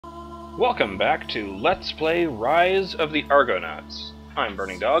Welcome back to Let's Play Rise of the Argonauts. I'm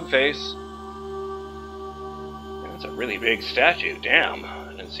BurningDogFace. That's a really big statue, damn. I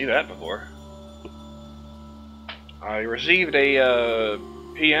didn't see that before. I received a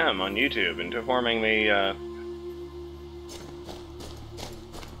PM on YouTube informing me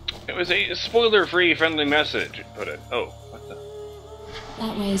it was a spoiler-free friendly message, it put it. Oh, what the?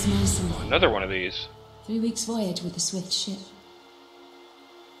 That way is Mycenae. Oh, another one of these. 3 weeks voyage with the swift ship.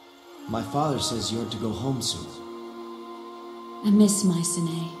 My father says you're to go home soon. I miss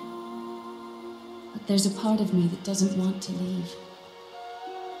Mycenae. But there's a part of me that doesn't want to leave.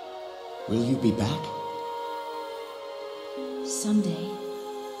 Will you be back? Someday.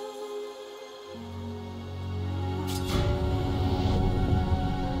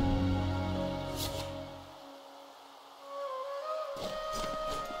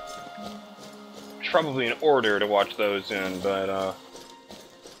 It's probably in order to watch those in, but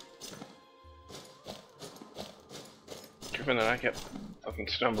given that I kept fucking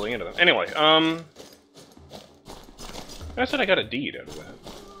stumbling into them. Anyway, I said I got a deed out of that.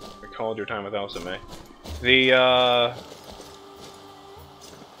 Recalled your time with Elsame. The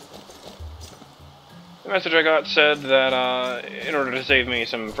message I got said that, in order to save me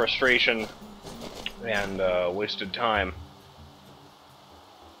some frustration and, wasted time,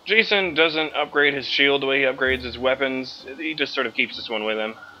 Jason doesn't upgrade his shield the way he upgrades his weapons. He just sort of keeps this one with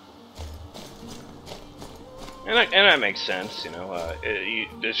him. And that makes sense, you know.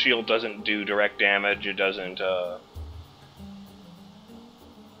 The shield doesn't do direct damage. It doesn't, you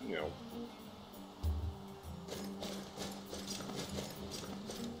know.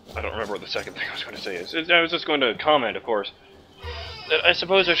 I don't remember what the second thing I was going to say is. I was just going to comment, of course, that I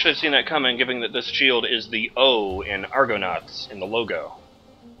suppose I should have seen that coming, given that this shield is the O in Argonauts in the logo.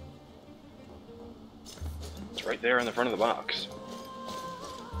 It's right there in the front of the box.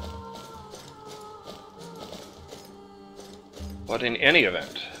 But in any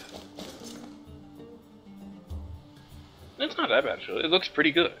event, it's not that bad, actually. It looks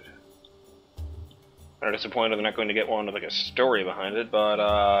pretty good. I'm disappointed they're not going to get one with like a story behind it, but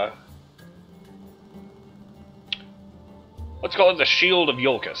let's call it the Shield of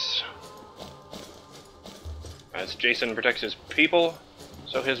Iolcus. As Jason protects his people,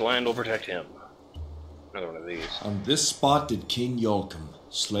 so his land will protect him. Another one of these. On this spot did King Iolcum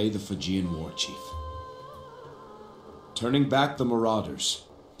slay the Phrygian war chief. Turning back the marauders,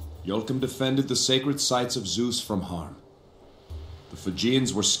 Iolcum defended the sacred sites of Zeus from harm. The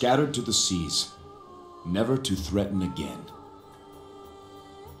Phrygians were scattered to the seas, never to threaten again.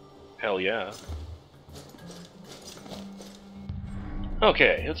 Hell yeah.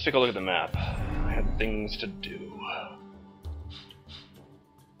 Okay, let's take a look at the map. I had things to do.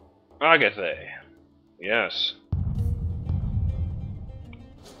 Agatha. Yes.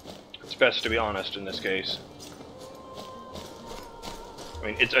 It's best to be honest in this case. I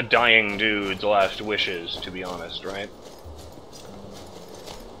mean, it's a dying dude's last wishes, to be honest, right?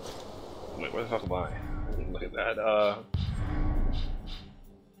 Wait, where the fuck am I? Look at that,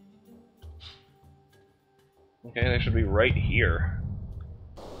 okay, they should be right here.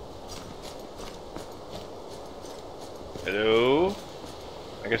 Hello?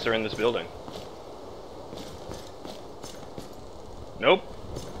 I guess they're in this building. Nope.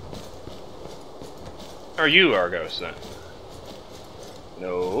 Are you Argos, then?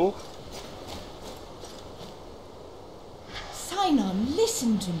 No. Sinon,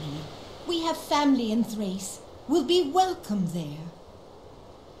 listen to me. We have family in Thrace. We'll be welcome there.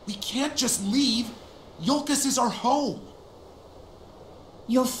 We can't just leave. Iolcus is our home.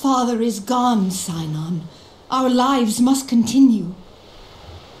 Your father is gone, Sinon. Our lives must continue.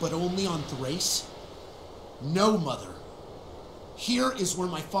 But only on Thrace? No, Mother. Here is where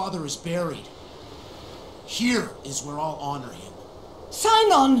my father is buried. Here is where I'll honor him.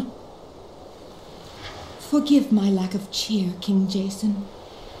 Sinon! Forgive my lack of cheer, King Jason.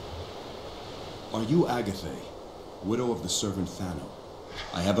 Are you Agatha, widow of the servant Thano?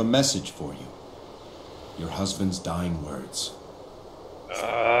 I have a message for you. Your husband's dying words.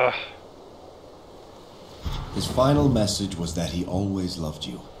 His final message was that he always loved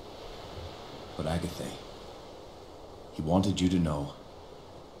you. But Agatha, he wanted you to know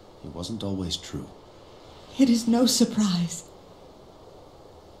he wasn't always true. It is no surprise.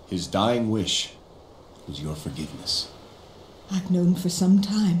 His dying wish was your forgiveness. I've known for some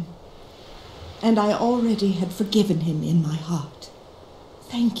time, and I already had forgiven him in my heart.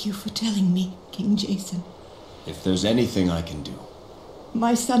 Thank you for telling me, King Jason. If there's anything I can do.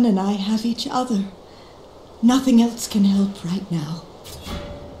 My son and I have each other. Nothing else can help right now.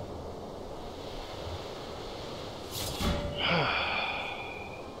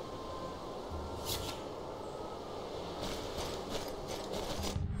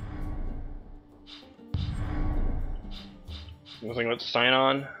 Nothing but sign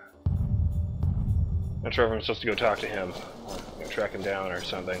on. Not sure if I'm supposed to go talk to him, or track him down or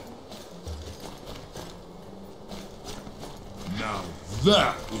something. Now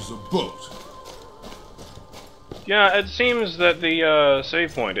that is a boat. Yeah, it seems that the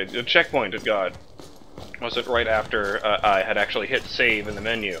save point, the checkpoint it got, was it right after I had actually hit save in the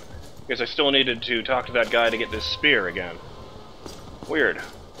menu. Because I still needed to talk to that guy to get this spear again. Weird.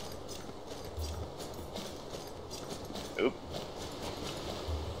 Oop.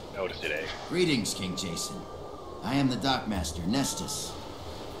 Noticed it, eh? Greetings, King Jason. I am the Dockmaster, Nestus.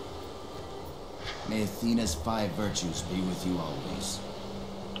 May Athena's 5 virtues be with you always.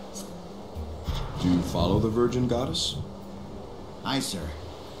 Do you follow the Virgin Goddess? Aye, sir.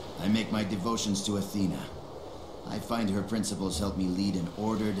 I make my devotions to Athena. I find her principles help me lead an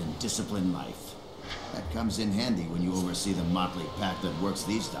ordered and disciplined life. That comes in handy when you oversee the motley pack that works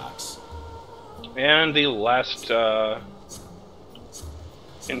these docks. And the last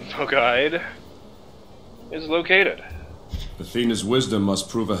info guide is located. Athena's wisdom must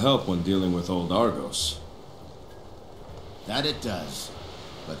prove a help when dealing with old Argos. That it does.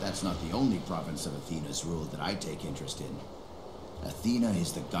 But that's not the only province of Athena's rule that I take interest in. Athena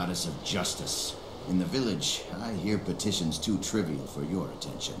is the goddess of justice. In the village, I hear petitions too trivial for your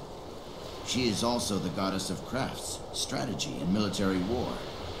attention. She is also the goddess of crafts, strategy, and military war.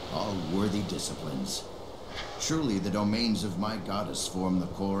 All worthy disciplines. Truly, the domains of my goddess form the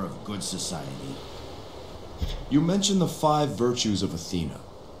core of good society. You mentioned the 5 virtues of Athena.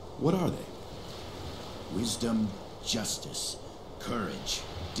 What are they? Wisdom, justice, courage,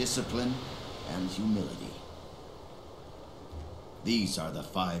 discipline, and humility. These are the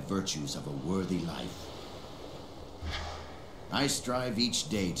 5 virtues of a worthy life. I strive each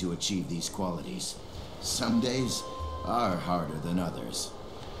day to achieve these qualities. Some days are harder than others.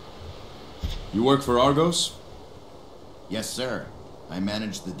 You work for Argos? Yes, sir. I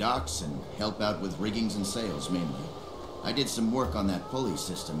manage the docks and help out with riggings and sails, mainly. I did some work on that pulley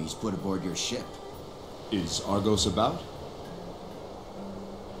system he's put aboard your ship. Is Argos about?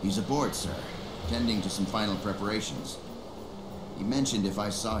 He's aboard, sir, tending to some final preparations. He mentioned if I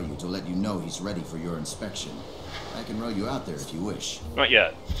saw you to let you know he's ready for your inspection. I can row you out there if you wish. Not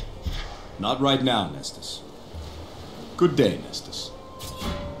yet. Not right now, Nestus. Good day, Nestus.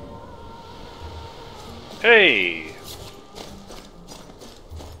 Hey!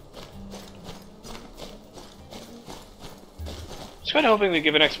 I was kind of hoping to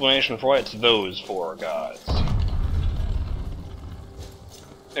give an explanation for why it's those 4 gods.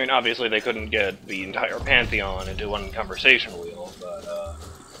 I mean, obviously they couldn't get the entire pantheon into one conversation wheel, but,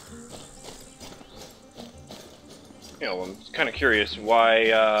 you know, I'm kind of curious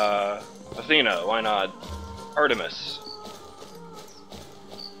why, Athena, why not Artemis?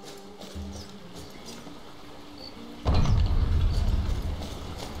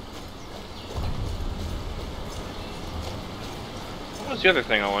 What was the other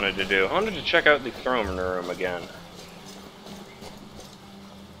thing I wanted to do? I wanted to check out the throne room again.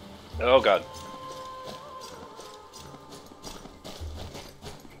 Oh god.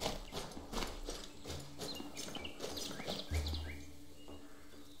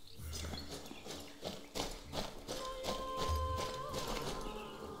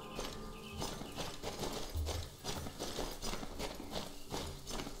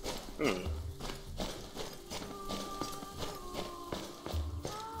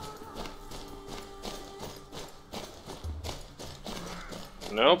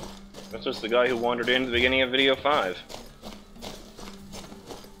 Nope. That's just the guy who wandered in at the beginning of video 5.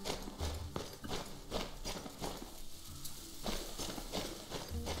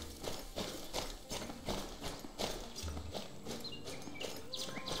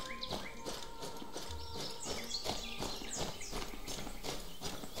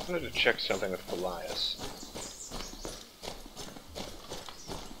 I wanted to check something with Goliath.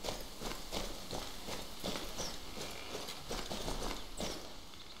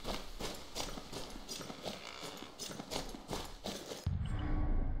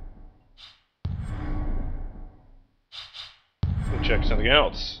 Check something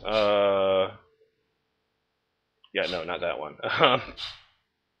else. Yeah, no, not that one. I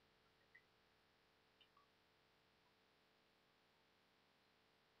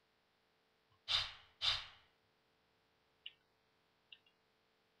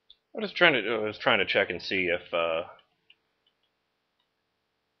was trying to check and see if.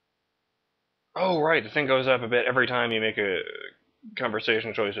 Oh, right, the thing goes up a bit every time you make a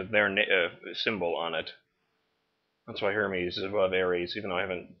conversation choice with their symbol on it. That's why Hermes is above Ares, even though I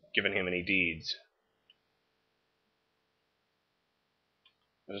haven't given him any deeds.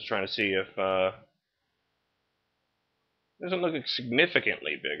 I was just trying to see if Doesn't look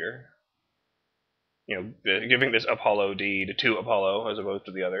significantly bigger. You know, giving this Apollo deed to Apollo as opposed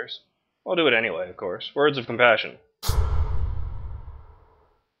to the others. I'll do it anyway, of course. Words of compassion.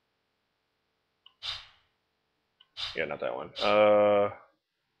 Yeah, not that one.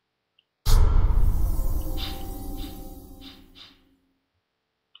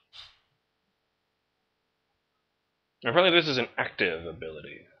 Apparently this is an active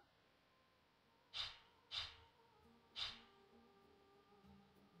ability.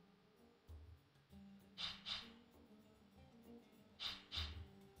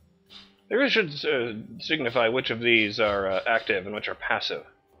 There should signify which of these are active and which are passive.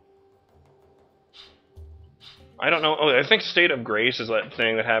 I don't know. Oh, I think State of Grace is that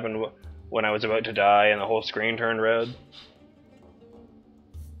thing that happened when I was about to die and the whole screen turned red.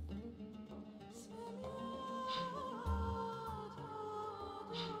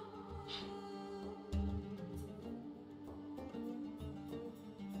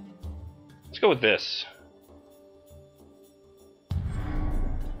 Let's go with this.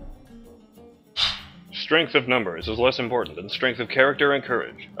 Strength of numbers is less important than strength of character and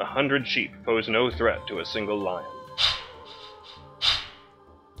courage. 100 sheep pose no threat to a single lion.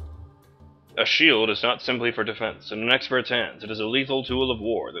 A shield is not simply for defense. In an expert's hands, it is a lethal tool of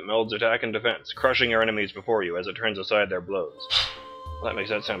war that melds attack and defense, crushing your enemies before you as it turns aside their blows. Well, that makes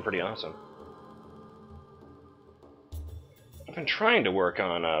that sound pretty awesome. I've been trying to work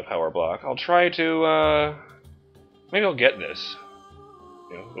on Power Block. I'll try to, maybe I'll get this.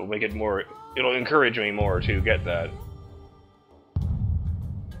 You know, it'll make it more... It'll encourage me more to get that.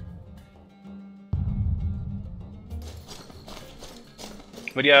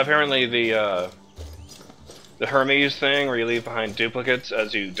 But yeah, apparently the Hermes thing, where you leave behind duplicates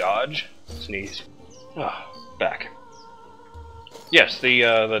as you dodge. Sneeze. Oh, back. Yes,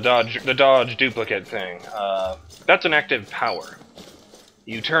 the dodge duplicate thing. That's an active power.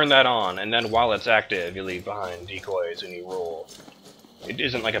 You turn that on, and then while it's active, you leave behind decoys and you roll. It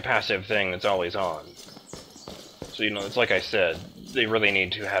isn't like a passive thing that's always on. So, you know, it's like I said, they really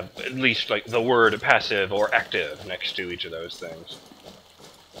need to have at least, like, the word passive or active next to each of those things.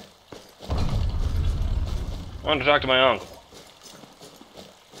 I want to talk to my uncle.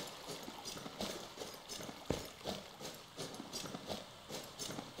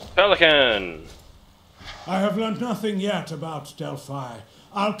 Pelican! I have learned nothing yet about Delphi.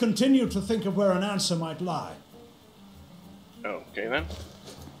 I'll continue to think of where an answer might lie. Okay then.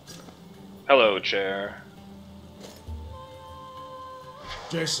 Hello, chair.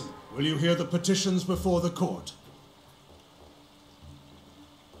 Jason, will you hear the petitions before the court?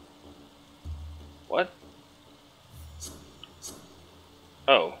 What?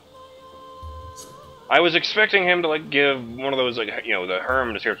 Oh. I was expecting him to, like, give one of those, like, you know, the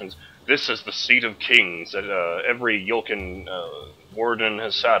Herm descriptions. This is the seat of kings that every Yulkin warden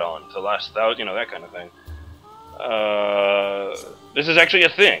has sat on for the last thousand, you know, that kind of thing. This is actually a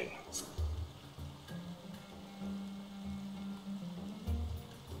thing.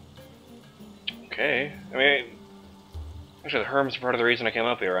 Okay. I mean, actually, the Herm's part of the reason I came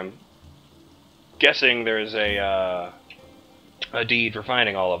up here. I'm guessing there's a deed for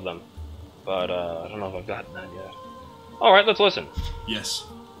finding all of them, but I don't know if I've gotten that yet. All right, let's listen. Yes.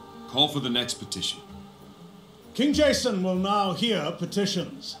 Call for the next petition. King Jason will now hear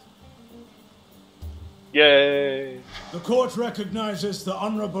petitions. Yay! The court recognizes the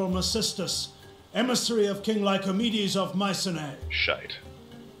Honorable Mesistus, emissary of King Lycomedes of Mycenae. Shite.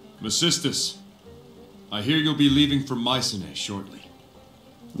 Mesistus, I hear you'll be leaving for Mycenae shortly.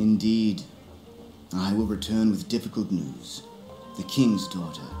 Indeed. I will return with difficult news. The king's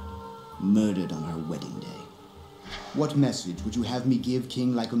daughter, murdered on her wedding day. What message would you have me give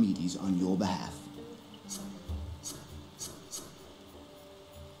King Lycomedes on your behalf?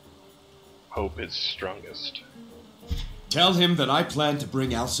 Hope is strongest. Tell him that I plan to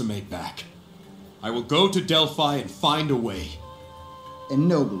bring Alcimate back. I will go to Delphi and find a way. A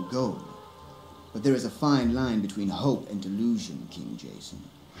noble goal. But there is a fine line between hope and delusion, King Jason.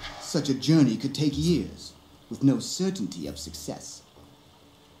 Such a journey could take years, with no certainty of success.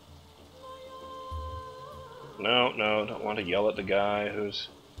 No, don't want to yell at the guy who's...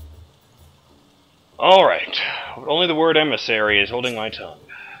 Alright. Only the word emissary is holding my tongue.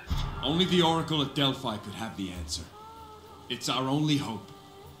 Only the Oracle at Delphi could have the answer. It's our only hope.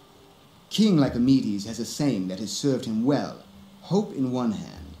 King Lycomedes has a saying that has served him well. Hope in one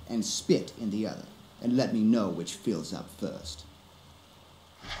hand and spit in the other, and let me know which fills up first.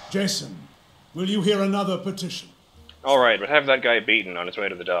 Jason, will you hear another petition? Alright, but have that guy beaten on his way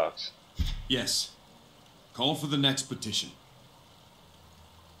to the docks. Yes. Call for the next petition.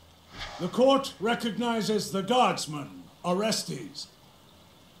 The court recognizes the guardsman, Orestes.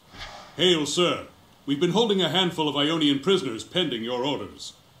 Hail, sir. We've been holding a handful of Ionian prisoners pending your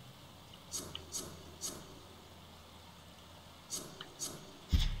orders.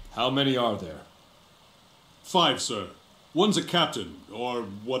 How many are there? 5, sir. One's a captain, or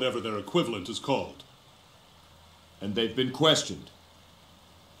whatever their equivalent is called. And they've been questioned?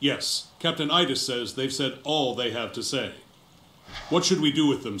 Yes. Captain Idas says they've said all they have to say. What should we do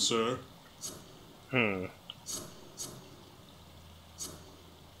with them, sir?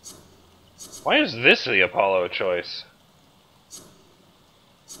 Why is this the Apollo choice?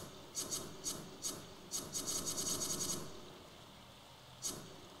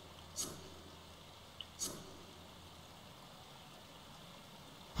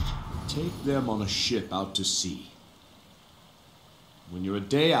 Take them on a ship out to sea. When you're a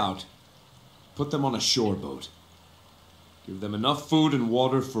day out, put them on a shore boat. Give them enough food and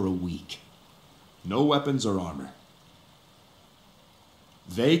water for a week. No weapons or armor.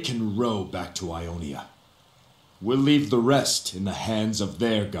 They can row back to Ionia. We'll leave the rest in the hands of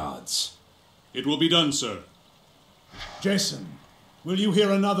their gods. It will be done, sir. Jason, will you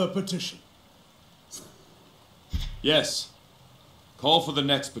hear another petition? Yes. Call for the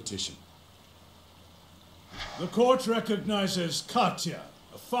next petition. The court recognizes Katya,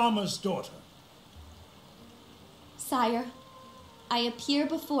 a farmer's daughter. Sire, I appear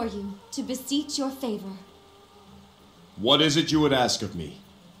before you to beseech your favor. What is it you would ask of me?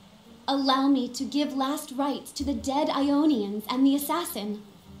 Allow me to give last rites to the dead Ionians and the assassin.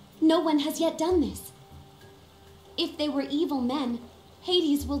 No one has yet done this. If they were evil men,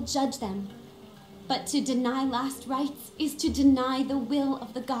 Hades will judge them. But to deny last rites is to deny the will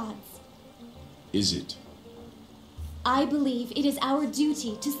of the gods. Is it? I believe it is our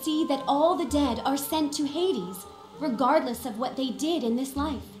duty to see that all the dead are sent to Hades, regardless of what they did in this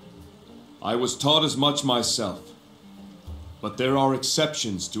life. I was taught as much myself. But there are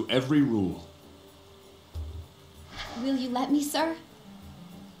exceptions to every rule. Will you let me, sir?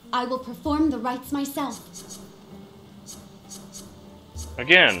 I will perform the rites myself.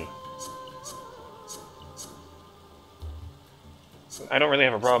 Again. I don't really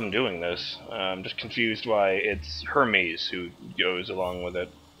have a problem doing this. I'm just confused why it's Hermes who goes along with it,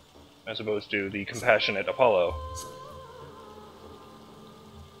 as opposed to the compassionate Apollo.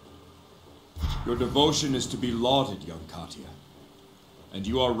 Your devotion is to be lauded, young Katya. And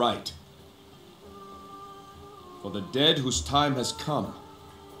you are right. For the dead whose time has come,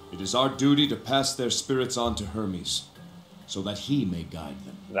 it is our duty to pass their spirits on to Hermes, so that he may guide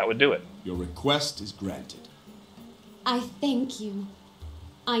them. That would do it. Your request is granted. I thank you.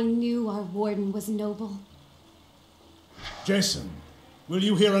 I knew our warden was noble. Jason, will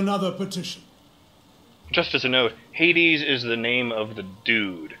you hear another petition? Just as a note, Hades is the name of the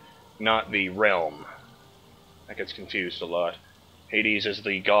dude, not the realm. That gets confused a lot. Hades is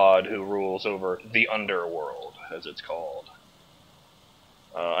the god who rules over the underworld, as it's called.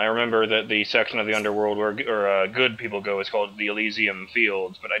 I remember that the section of the underworld where good people go is called the Elysium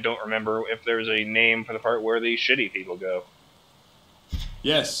Fields, but I don't remember if there's a name for the part where the shitty people go.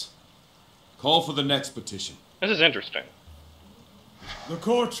 Yes. Call for the next petition. This is interesting. The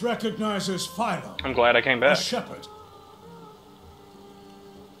court recognizes Philo. I'm glad I came back. A shepherd.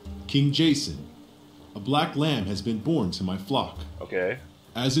 King Jason, a black lamb has been born to my flock. Okay.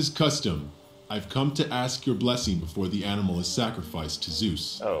 As is custom, I've come to ask your blessing before the animal is sacrificed to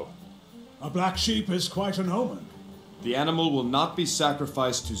Zeus. Oh. A black sheep is quite an omen. The animal will not be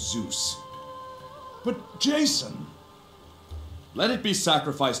sacrificed to Zeus. But Jason... Let it be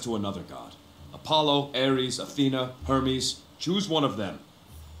sacrificed to another god. Apollo, Ares, Athena, Hermes. Choose one of them.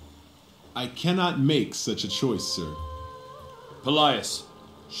 I cannot make such a choice, sir. Pelias,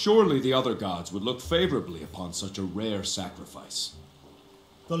 surely the other gods would look favorably upon such a rare sacrifice.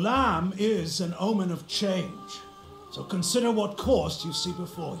 The lamb is an omen of change, so consider what course you see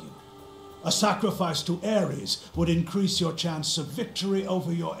before you. A sacrifice to Ares would increase your chance of victory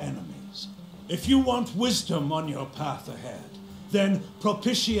over your enemies. If you want wisdom on your path ahead, then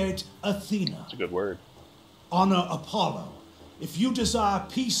propitiate Athena. That's a good word. Honor Apollo, if you desire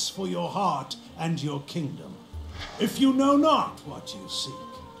peace for your heart and your kingdom. If you know not what you seek,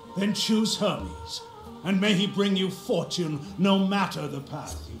 then choose Hermes, and may he bring you fortune no matter the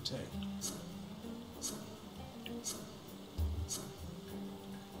path you take.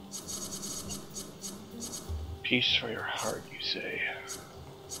 Peace for your heart, you say.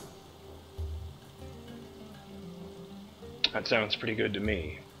 That sounds pretty good to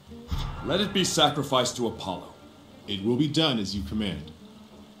me. Let it be sacrificed to Apollo. It will be done as you command.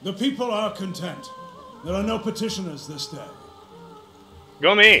 The people are content. There are no petitioners this day.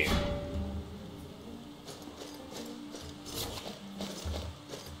 Go me!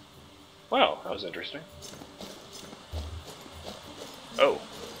 Well, that was interesting. Oh.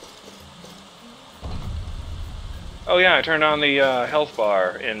 Oh yeah, I turned on the health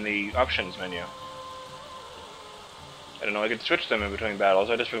bar in the options menu. I didn't know I could switch them in between battles.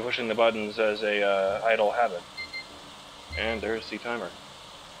 I just been pushing the buttons as a idle habit. And there's the timer.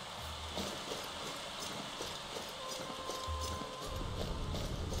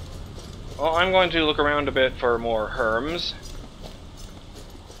 Well, I'm going to look around a bit for more herms.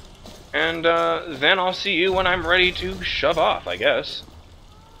 And then I'll see you when I'm ready to shove off, I guess.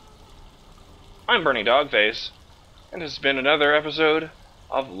 I'm BurningDogFace, and this has been another episode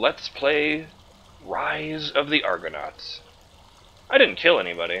of Let's Play Rise of the Argonauts. I didn't kill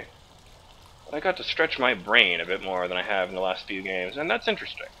anybody, but I got to stretch my brain a bit more than I have in the last few games, and that's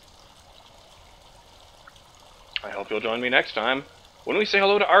interesting. I hope you'll join me next time when we say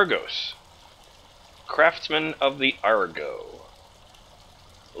hello to Argos, craftsman of the Argo.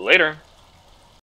 Later.